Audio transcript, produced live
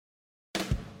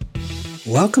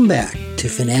Welcome back to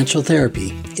Financial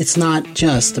Therapy. It's not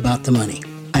just about the money.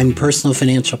 I'm personal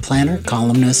financial planner,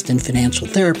 columnist, and financial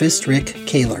therapist Rick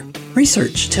Kaler.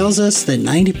 Research tells us that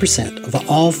 90% of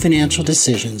all financial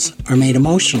decisions are made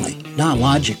emotionally, not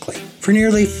logically. For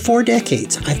nearly 4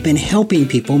 decades, I've been helping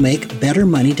people make better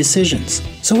money decisions.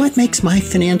 So what makes my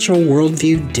financial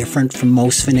worldview different from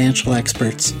most financial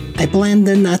experts? I blend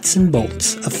the nuts and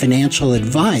bolts of financial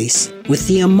advice with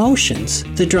the emotions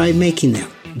that drive making them.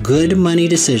 Good money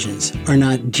decisions are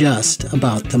not just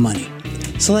about the money.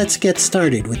 So let's get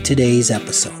started with today's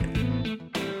episode.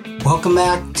 Welcome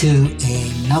back to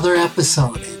another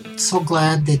episode. I'm so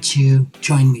glad that you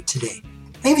joined me today.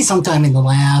 Maybe sometime in the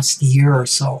last year or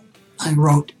so, I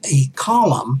wrote a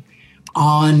column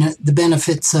on the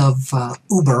benefits of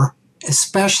Uber,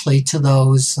 especially to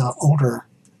those older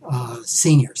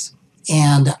seniors.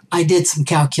 And I did some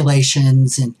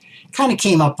calculations and kind of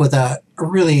came up with a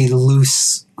really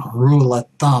loose rule of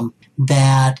thumb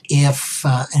that if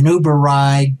an Uber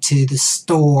ride to the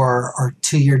store or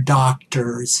to your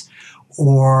doctor's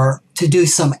or to do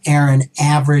some errand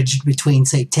averaged between,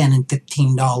 say, $10 and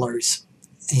 $15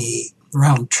 a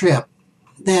round trip,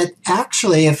 that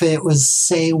actually if it was,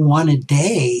 say, one a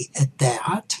day at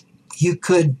that, you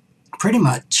could pretty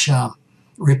much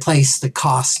replace the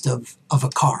cost of a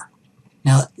car.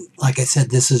 Now, like I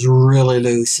said, this is really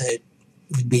loose. It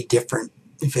would be different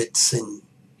if it's in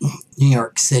New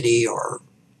York City or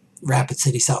Rapid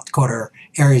City, South Dakota, or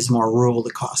areas more rural,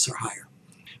 the costs are higher.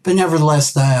 But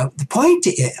nevertheless, the point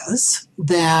is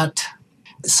that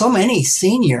so many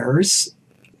seniors,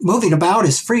 moving about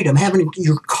is freedom. Having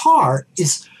your car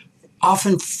is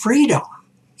often freedom.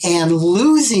 And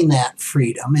losing that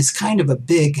freedom is kind of a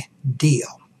big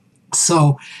deal.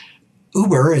 So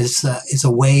Uber is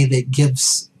a way that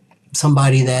gives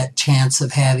somebody that chance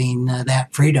of having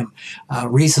that freedom.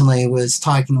 Recently I was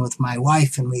talking with my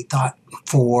wife, and we thought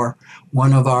for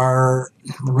one of our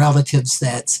relatives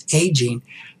that's aging,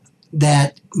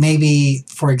 that maybe,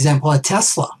 for example, a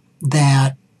Tesla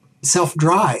that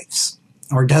self-drives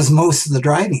or does most of the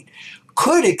driving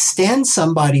could extend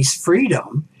somebody's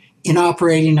freedom in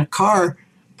operating a car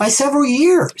by several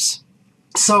years.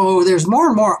 So there's more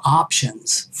and more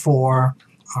options for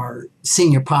our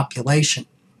senior population.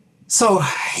 So,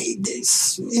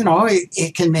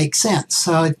 it can make sense.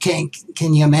 So can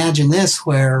you imagine this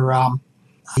where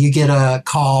you get a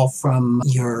call from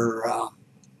your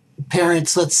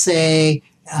parents, let's say,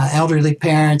 elderly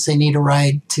parents, they need a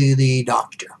ride to the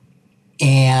doctor.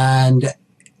 And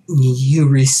you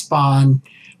respond,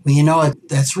 well,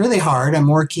 that's really hard. I'm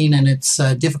working and it's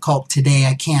difficult today.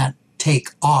 I can't take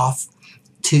off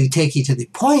to take you to the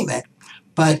appointment.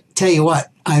 But tell you what,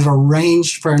 I've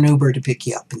arranged for an Uber to pick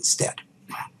you up instead.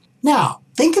 Now,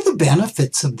 think of the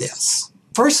benefits of this.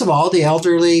 First of all, the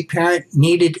elderly parent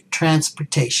needed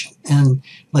transportation. And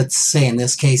let's say in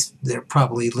this case, they're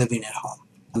probably living at home.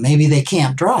 Maybe they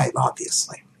can't drive,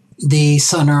 obviously. The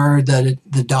son or the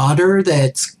daughter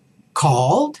that's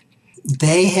called,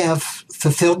 they have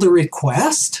fulfilled the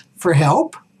request for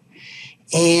help.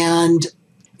 And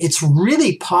it's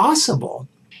really possible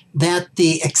that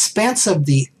the expense of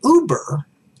the Uber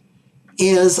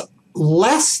is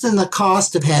less than the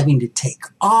cost of having to take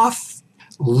off,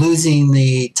 losing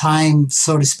the time,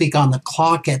 so to speak, on the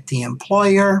clock at the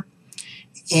employer,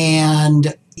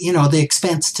 and, the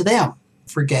expense to them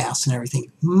for gas and everything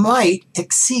might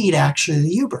exceed actually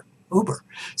the Uber.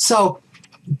 So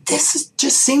this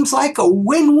just seems like a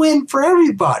win-win for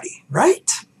everybody, right?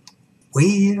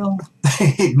 Well,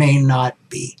 it may not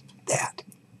be that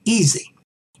easy.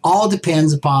 All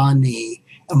depends upon the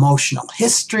emotional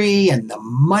history and the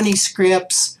money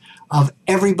scripts of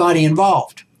everybody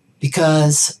involved,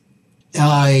 because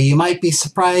you might be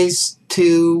surprised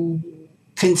to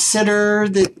consider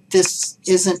that this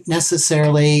isn't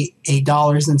necessarily a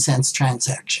dollars and cents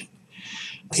transaction.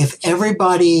 If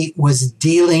everybody was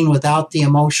dealing without the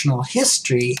emotional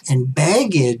history and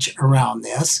baggage around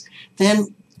this,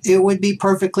 then it would be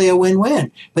perfectly a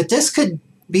win-win. But this could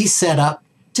be set up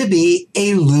to be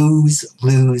a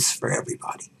lose-lose for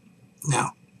everybody.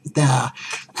 Now,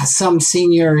 some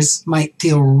seniors might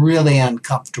feel really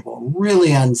uncomfortable,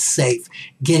 really unsafe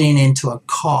getting into a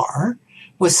car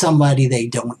with somebody they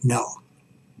don't know.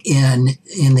 In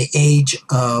the age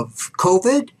of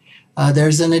COVID,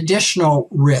 there's an additional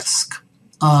risk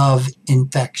of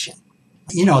infection.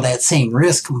 That same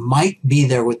risk might be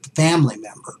there with the family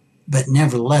member, but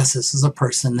nevertheless, this is a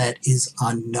person that is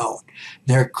unknown.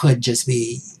 There could just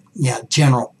be,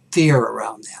 general fear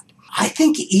around that. I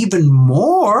think even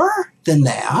more than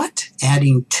that,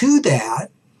 adding to that,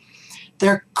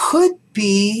 there could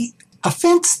be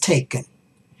offense taken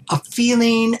a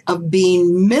feeling of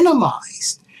being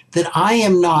minimized, that I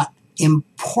am not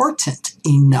important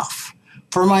enough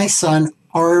for my son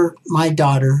or my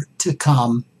daughter to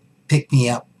come pick me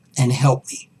up and help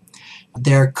me.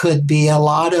 There could be a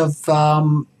lot of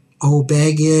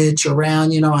baggage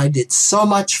around, I did so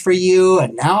much for you,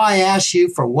 and now I ask you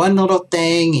for one little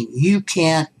thing, and you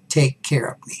can't take care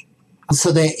of me.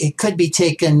 So that it could be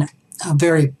taken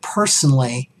very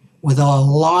personally, with a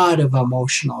lot of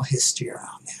emotional history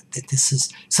around that this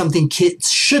is something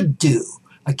kids should do.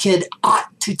 A kid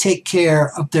ought to take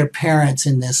care of their parents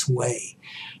in this way.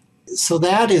 So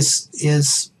that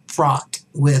is fraught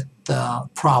with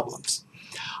problems.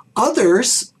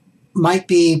 Others might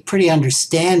be pretty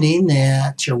understanding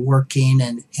that you're working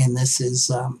and this is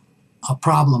a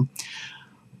problem,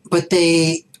 but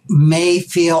they may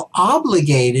feel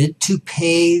obligated to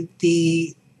pay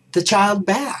the child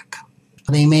back.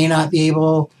 They may not be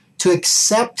able to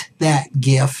accept that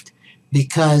gift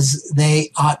because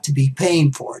they ought to be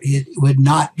paying for it. It would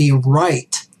not be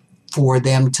right for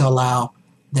them to allow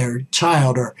their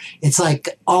child, or it's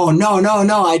like, oh, no,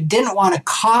 I didn't want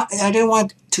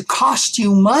to cost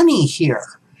you money here,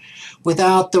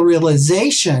 without the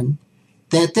realization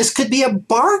that this could be a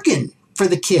bargain for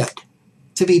the kid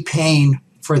to be paying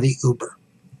for the Uber.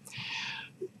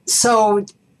 So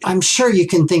I'm sure you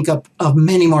can think of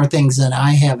many more things that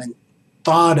I haven't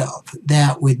thought of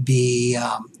that would be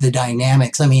the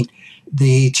dynamics. I mean,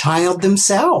 the child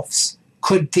themselves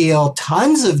could feel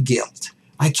tons of guilt.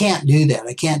 I can't do that.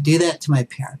 I can't do that to my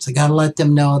parents. I got to let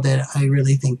them know that I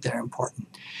really think they're important.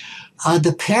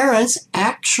 The parents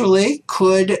actually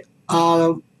could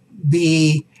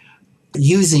be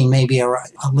using, maybe a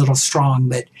little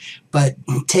strong, but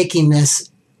taking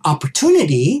this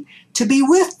opportunity to be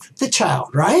with the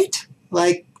child, right?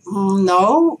 Like,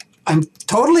 no, I'm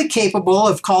totally capable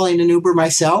of calling an Uber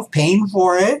myself, paying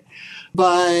for it,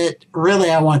 but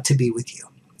really I want to be with you.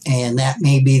 And that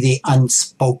may be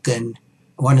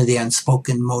one of the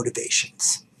unspoken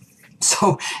motivations.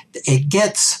 So it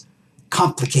gets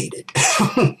complicated.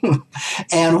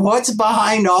 And what's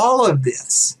behind all of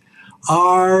this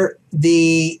are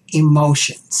the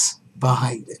emotions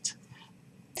behind it.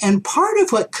 And part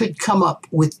of what could come up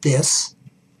with this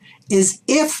is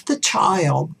if the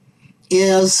child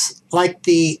is like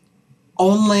the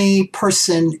only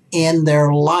person in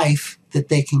their life that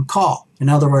they can call. In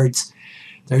other words,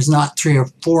 there's not 3 or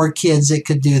 4 kids that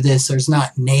could do this. There's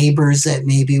not neighbors that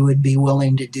maybe would be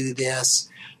willing to do this.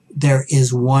 There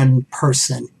is one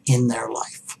person in their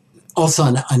life.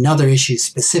 Also, another issue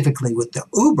specifically with the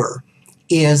Uber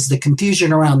is the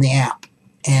confusion around the app.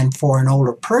 And for an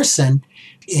older person,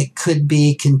 it could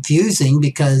be confusing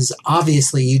because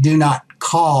obviously you do not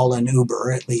call an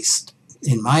Uber, at least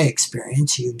in my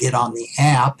experience. You get on the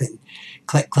app and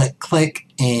click, click, click,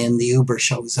 and the Uber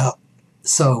shows up.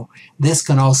 So this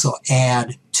can also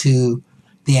add to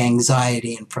the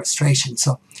anxiety and frustration.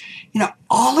 So,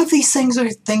 all of these things are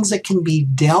things that can be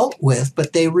dealt with,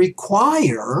 but they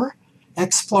require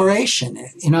exploration.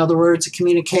 In other words, a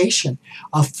communication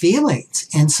of feelings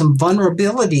and some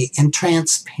vulnerability and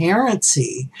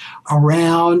transparency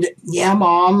around, yeah,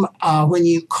 Mom, when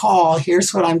you call,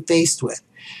 here's what I'm faced with.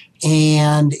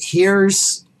 And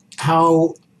here's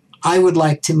how I would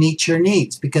like to meet your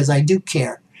needs because I do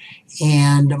care.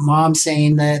 And Mom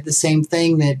saying the same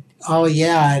thing, that, oh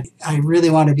yeah, I really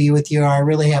want to be with you, or I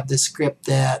really have the script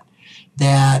that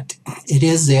it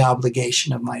is the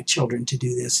obligation of my children to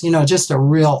do this. Just a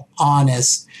real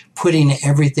honest putting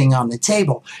everything on the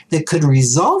table that could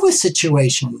resolve a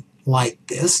situation like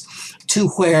this to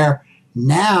where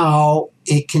now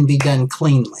it can be done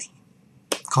cleanly.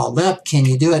 Called up, can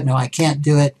you do it? No, I can't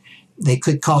do it. They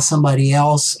could call somebody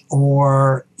else,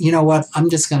 or, you know what, I'm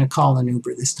just going to call an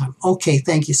Uber this time. Okay,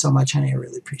 thank you so much, honey. I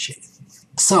really appreciate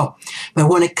it. So, but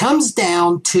when it comes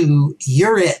down to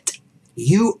you're it,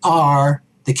 you are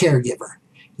the caregiver.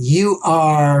 You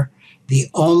are the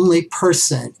only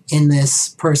person in this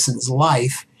person's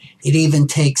life. It even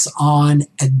takes on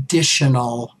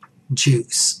additional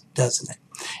juice, doesn't it?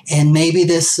 And maybe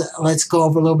this, let's go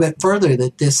over a little bit further,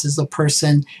 that this is a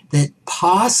person that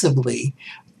possibly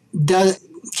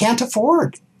can't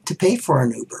afford to pay for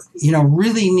an Uber,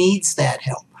 really needs that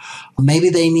help. Maybe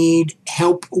they need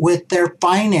help with their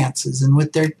finances and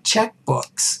with their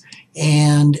checkbooks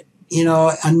and,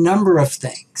 a number of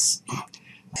things.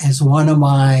 As one of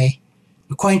my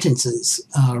acquaintances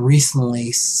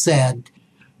recently said,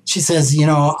 she says,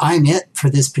 I'm it for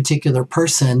this particular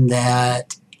person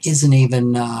that isn't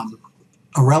even a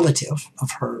relative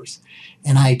of hers.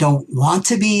 And I don't want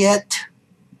to be it,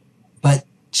 but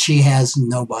she has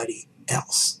nobody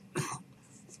else.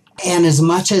 And as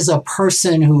much as a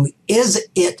person who is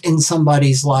it in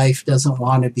somebody's life doesn't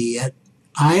want to be it,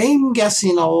 I'm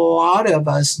guessing a lot of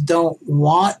us don't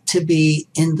want to be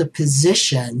in the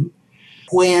position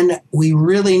when we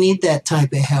really need that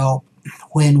type of help,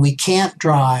 when we can't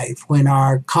drive, when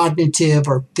our cognitive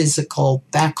or physical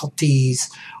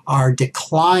faculties are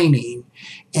declining,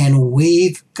 and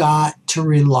we've got to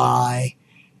rely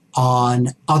on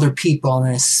other people,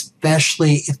 and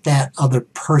especially if that other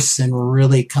person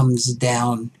really comes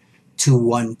down to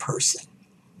one person.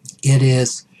 It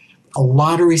is a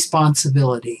lot of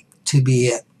responsibility to be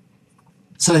it.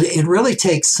 So it really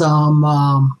takes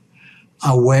some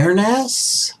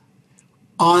awareness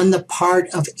on the part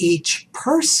of each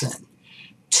person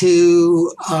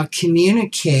to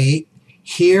communicate,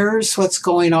 here's what's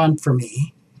going on for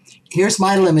me. Here's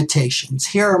my limitations.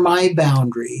 Here are my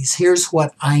boundaries. Here's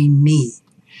what I need.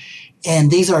 And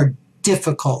these are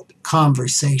difficult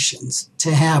conversations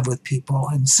to have with people.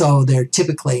 And so they're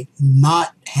typically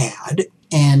not had.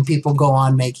 And people go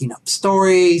on making up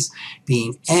stories,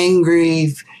 being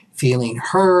angry, feeling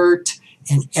hurt,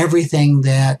 and everything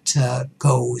that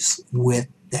goes with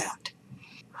that.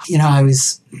 You know, I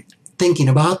was thinking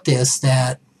about this,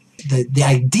 that the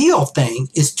ideal thing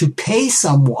is to pay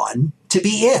someone to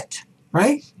be it,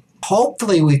 right?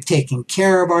 Hopefully we've taken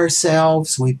care of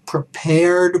ourselves, we've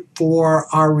prepared for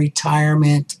our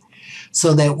retirement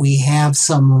so that we have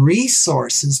some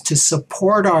resources to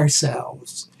support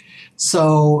ourselves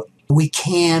so we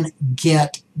can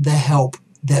get the help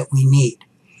that we need.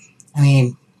 I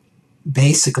mean,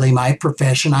 basically my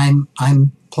profession, I'm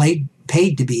paid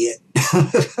to be it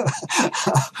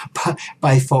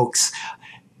by folks.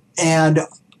 And,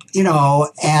 you know,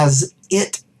 as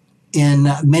it in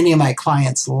many of my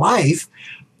clients' life,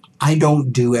 I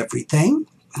don't do everything,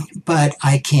 but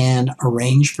I can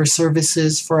arrange for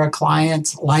services for our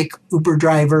clients, like Uber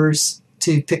drivers,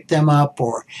 to pick them up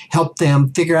or help them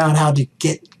figure out how to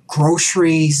get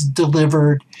groceries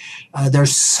delivered.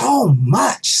 There's so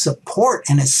much support,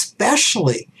 and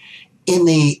especially in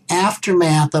the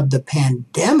aftermath of the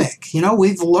pandemic, you know,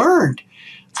 we've learned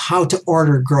how to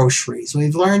order groceries.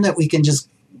 We've learned that we can just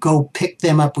go pick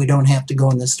them up. We don't have to go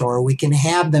in the store. We can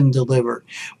have them delivered.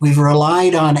 We've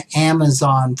relied on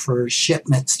Amazon for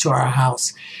shipments to our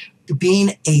house.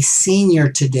 Being a senior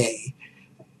today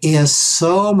is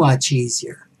so much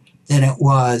easier than it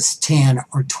was 10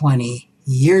 or 20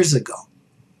 years ago.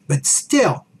 But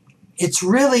still, it's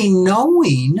really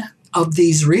knowing of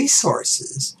these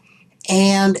resources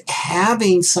and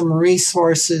having some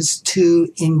resources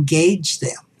to engage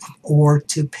them or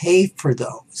to pay for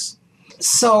those.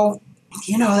 So,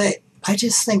 you know, I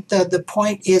just think that the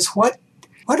point is, what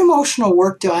emotional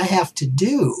work do I have to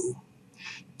do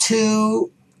to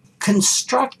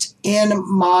construct in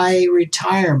my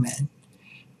retirement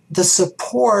the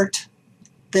support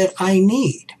that I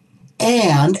need?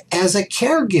 And as a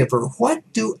caregiver, what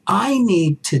do I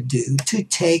need to do to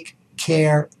take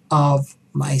care of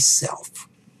myself?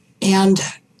 And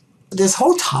this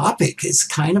whole topic is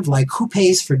kind of like, who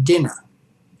pays for dinner?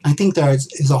 I think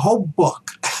there's a whole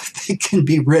book that can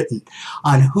be written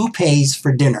on who pays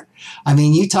for dinner. I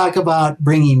mean, you talk about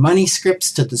bringing money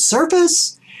scripts to the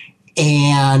surface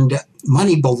and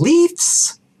money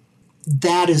beliefs.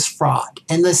 That is fraud.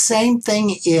 And the same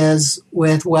thing is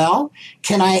with, well,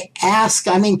 can I ask,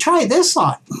 I mean, try this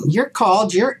on. You're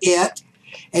called, you're it,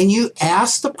 and you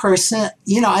ask the person,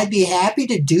 you know, I'd be happy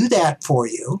to do that for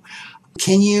you.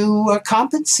 Can you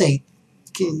compensate?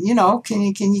 Can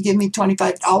you give me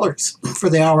 $25 for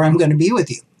the hour I'm going to be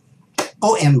with you?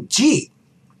 OMG,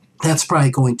 that's probably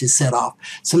going to set off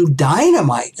some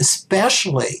dynamite,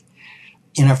 especially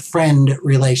in a friend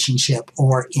relationship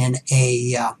or in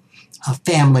a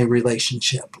family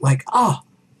relationship. Like,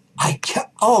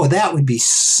 that would be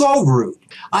so rude.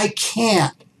 I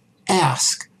can't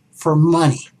ask for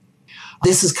money.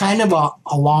 This is kind of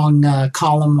a long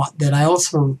column that I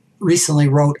also recently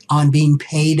wrote on being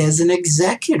paid as an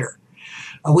executor.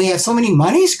 We have so many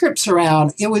money scripts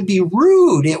around. It would be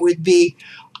rude. It would be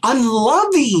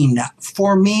unloving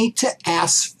for me to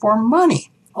ask for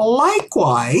money.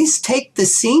 Likewise, take the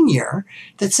senior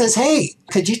that says, hey,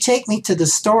 could you take me to the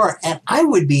store? And I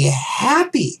would be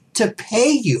happy to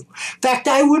pay you. In fact,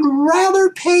 I would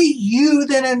rather pay you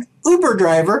than an Uber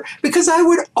driver because I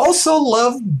would also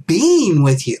love being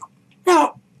with you.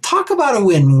 Now, talk about a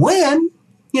win-win.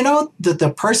 You know,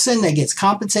 the person that gets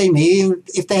compensated, maybe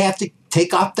if they have to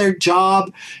take off their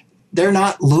job, they're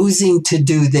not losing to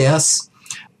do this.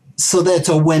 So that's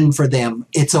a win for them.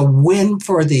 It's a win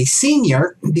for the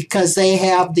senior because they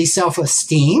have the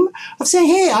self-esteem of saying,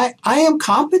 hey, I am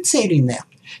compensating them.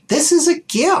 This is a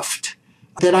gift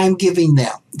that I'm giving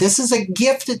them. This is a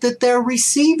gift that they're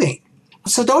receiving.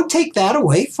 So don't take that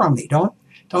away from me. Don't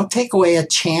take away a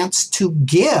chance to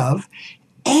give.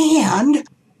 And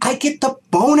I get the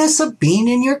bonus of being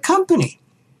in your company.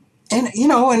 And,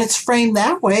 when it's framed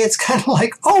that way, it's kind of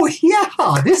like, oh,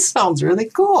 yeah, this sounds really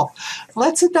cool.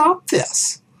 Let's adopt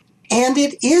this. And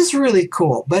it is really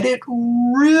cool, but it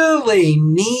really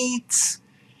needs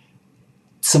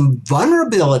some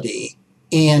vulnerability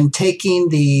in taking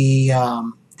the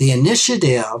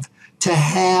initiative to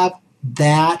have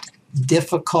that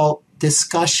difficult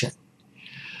discussion.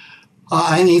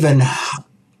 I'm even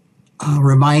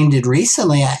reminded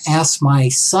recently, I asked my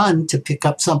son to pick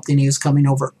up something. He was coming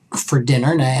over for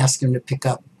dinner, and I asked him to pick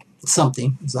up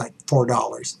something. It was like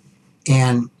 $4.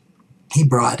 And he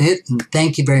brought it, and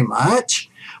thank you very much.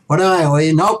 What do I owe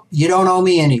you? Nope, you don't owe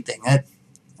me anything.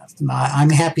 I'm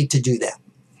happy to do that.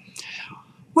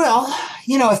 Well,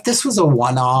 if this was a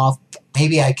one-off,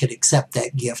 maybe I could accept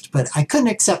that gift, but I couldn't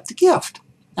accept the gift.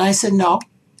 And I said, no,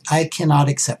 I cannot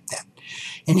accept that.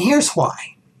 And here's why.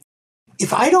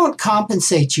 If I don't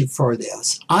compensate you for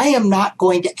this, I am not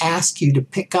going to ask you to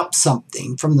pick up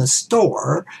something from the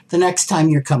store the next time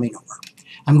you're coming over.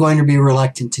 I'm going to be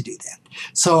reluctant to do that.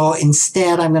 So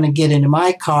instead, I'm going to get into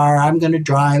my car, I'm going to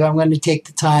drive, I'm going to take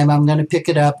the time, I'm going to pick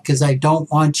it up because I don't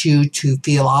want you to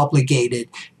feel obligated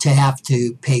to have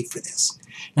to pay for this.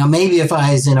 Now, maybe if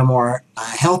I was in a more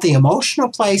healthy emotional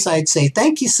place, I'd say,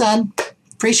 thank you, son.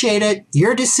 Appreciate it.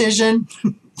 Your decision.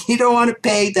 You don't want to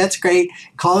pay. That's great.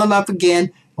 Call him up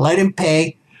again. Let him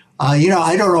pay. I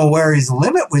don't know where his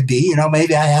limit would be.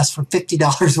 Maybe I ask for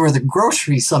 $50 worth of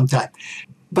groceries sometime.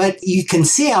 But you can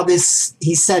see how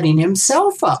he's setting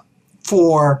himself up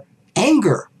for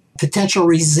anger, potential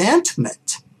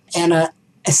resentment, and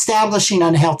establishing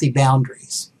unhealthy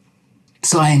boundaries.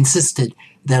 So I insisted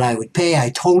that I would pay. I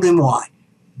told him why.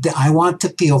 That I want to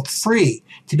feel free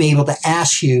to be able to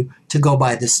ask you to go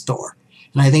by the store.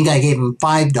 And I think I gave him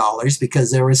 $5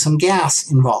 because there was some gas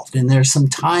involved and there's some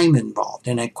time involved.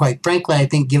 And quite frankly, I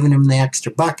think giving him the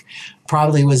extra buck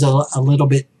probably was a little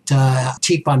bit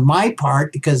cheap on my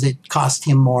part because it cost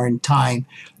him more in time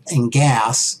and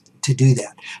gas to do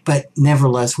that. But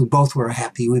nevertheless, we both were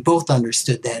happy. We both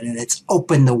understood that, and it's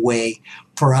opened the way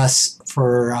for us,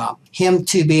 for him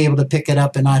to be able to pick it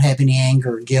up and not have any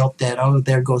anger or guilt that, oh,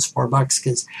 there goes $4,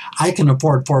 because I can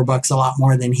afford $4 a lot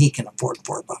more than he can afford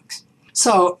 $4.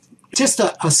 So just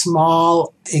a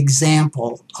small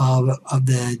example of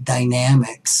the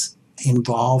dynamics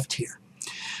involved here.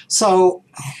 So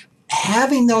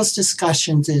having those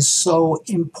discussions is so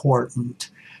important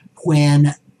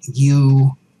when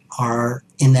you are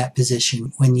in that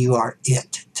position, when you are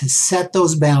to set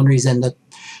those boundaries, and the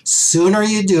sooner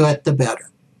you do it, the better.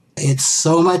 It's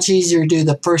so much easier to do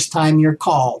the first time you're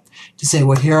called to say,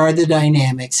 well, here are the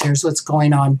dynamics, here's what's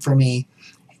going on for me,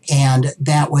 and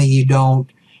that way you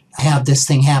don't have this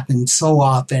thing happen so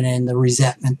often and the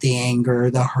resentment, the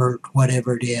anger, the hurt,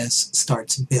 whatever it is,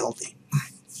 starts building.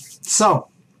 So,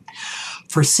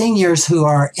 for seniors who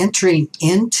are entering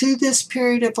into this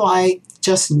period of life,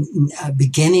 just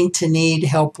beginning to need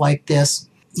help like this,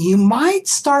 you might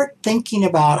start thinking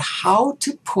about how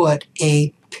to put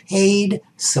a paid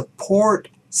support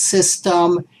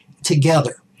system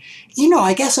together.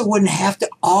 I guess it wouldn't have to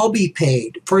all be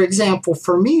paid. For example,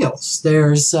 for meals,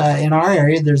 there's in our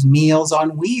area, there's Meals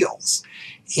on Wheels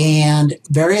and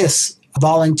various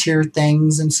volunteer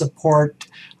things and support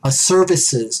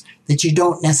services that you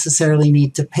don't necessarily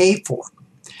need to pay for.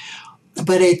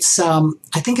 But it's,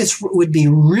 I think it would be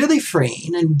really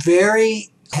freeing and very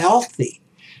healthy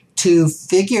to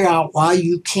figure out while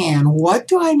you can, what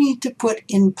do I need to put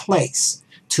in place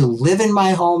to live in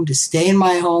my home, to stay in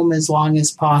my home as long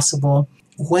as possible?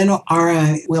 When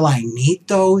will I need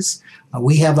those?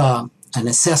 We have an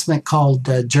assessment called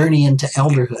Journey into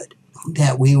Elderhood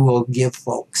that we will give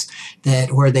folks,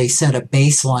 where they set a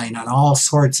baseline on all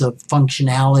sorts of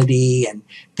functionality and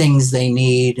things they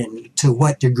need and to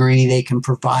what degree they can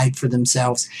provide for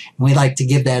themselves. And we like to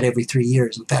give that every 3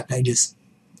 years. In fact, I just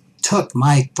took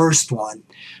my first one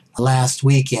last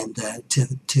weekend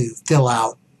to fill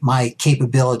out my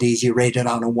capabilities. You rate it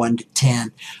on a 1 to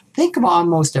 10. Think of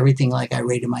almost everything like I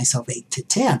rated myself 8 to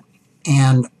 10.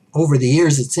 And over the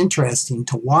years, it's interesting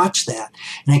to watch that.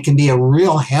 And it can be a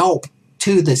real help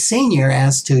to the senior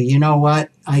as to, you know what,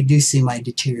 I do see my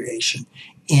deterioration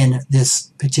in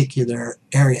this particular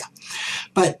area.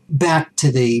 But back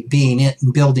to the being it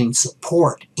and building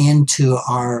support into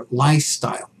our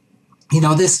lifestyle.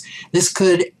 This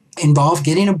could involve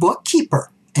getting a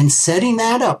bookkeeper and setting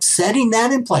that up, setting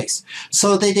that in place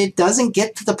so that it doesn't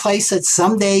get to the place that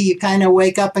someday you kind of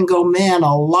wake up and go, man,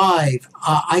 alive,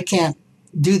 I can't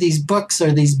do these books,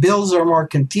 or these bills are more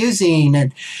confusing,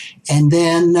 and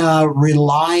then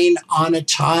relying on a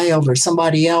child or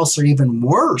somebody else, or even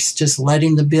worse, just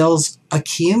letting the bills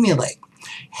accumulate.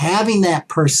 Having that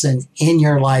person in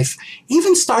your life,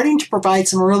 even starting to provide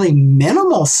some really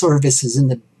minimal services in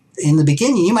the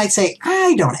beginning. You might say,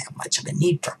 I don't have much of a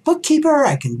need for a bookkeeper.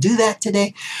 I can do that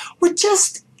today. Well,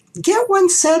 just get one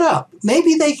set up.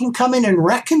 Maybe they can come in and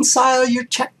reconcile your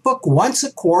checkbook once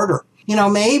a quarter.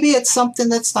 Maybe it's something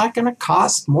that's not going to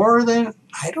cost more than,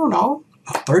 I don't know,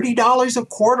 $30 a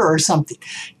quarter or something.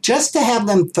 Just to have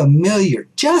them familiar,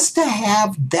 just to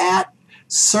have that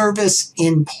service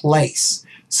in place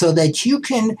so that you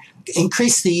can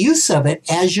increase the use of it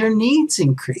as your needs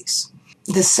increase.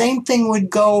 The same thing would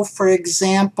go, for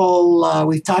example,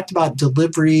 we've talked about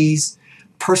deliveries,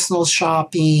 personal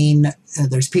shopping.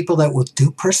 There's people that will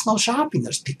do personal shopping.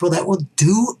 There's people that will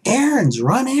do errands,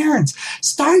 run errands.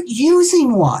 Start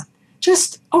using one.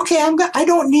 Just, okay, I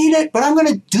don't need it, but I'm going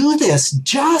to do this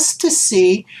just to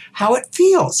see how it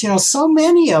feels. So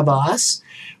many of us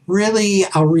really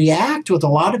react with a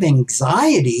lot of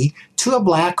anxiety to a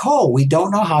black hole. We don't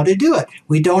know how to do it.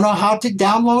 We don't know how to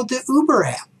download the Uber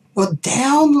app. Well,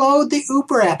 download the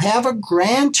Uber app. Have a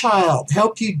grandchild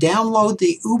help you download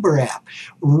the Uber app.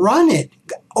 Run it.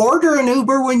 Order an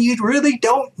Uber when you really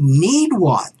don't need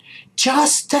one,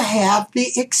 just to have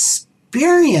the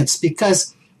experience.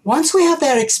 Because once we have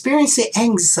that experience, the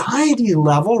anxiety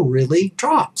level really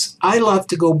drops. I love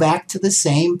to go back to the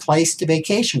same place to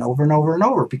vacation over and over and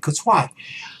over. Because why?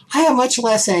 I have much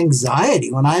less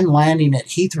anxiety when I'm landing at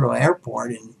Heathrow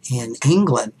Airport in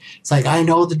England. It's like, I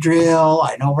know the drill.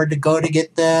 I know where to go to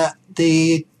get the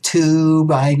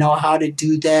tube. I know how to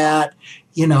do that,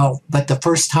 But the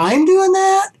first time doing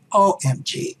that,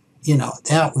 OMG,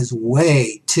 that was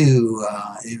way too,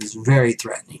 it was very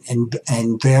threatening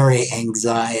and very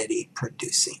anxiety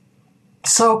producing.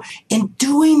 So in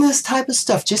doing this type of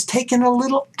stuff, just taking a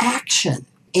little action,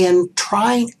 and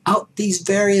trying out these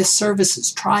various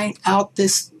services, trying out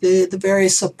the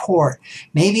various support,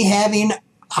 maybe having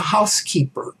a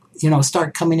housekeeper,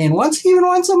 start coming in once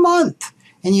a month,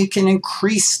 and you can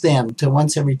increase them to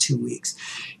once every 2 weeks.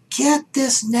 Get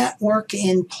this network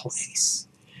in place.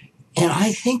 And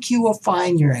I think you will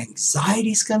find your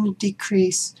anxiety is going to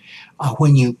decrease.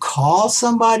 When you call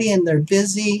somebody and they're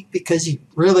busy because you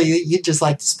just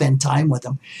like to spend time with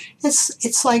them,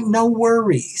 it's like no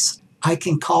worries. I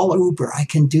can call Uber. I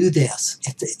can do this.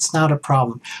 It's not a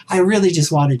problem. I really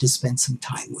just wanted to spend some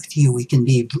time with you. We can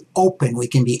be open. We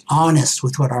can be honest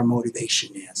with what our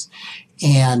motivation is.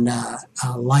 And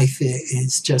life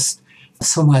is just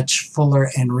so much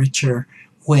fuller and richer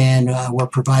when we're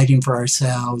providing for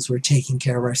ourselves, we're taking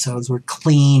care of ourselves, we're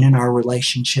clean in our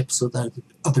relationships with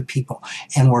other people,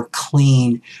 and we're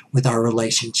clean with our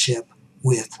relationship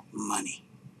with money.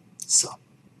 So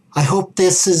I hope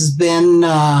this has been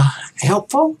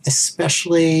helpful,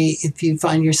 especially if you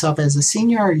find yourself as a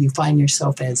senior or you find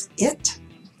yourself as it.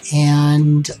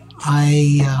 And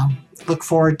I look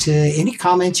forward to any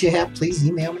comments you have. Please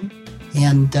email me.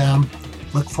 And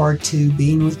look forward to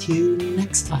being with you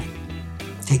next time.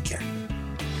 Take care.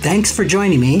 Thanks for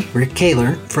joining me, Rick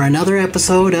Kahler, for another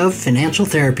episode of Financial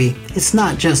Therapy. It's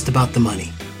not just about the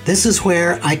money. This is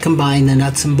where I combine the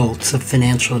nuts and bolts of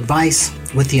financial advice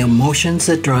with the emotions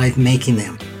that drive making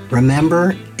them.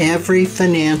 Remember, every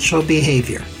financial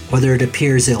behavior, whether it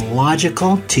appears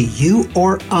illogical to you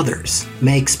or others,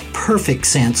 makes perfect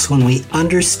sense when we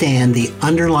understand the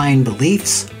underlying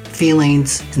beliefs,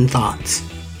 feelings, and thoughts.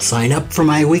 Sign up for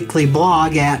my weekly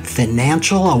blog at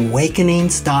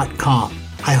financialawakenings.com.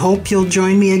 I hope you'll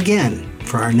join me again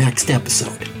for our next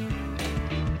episode.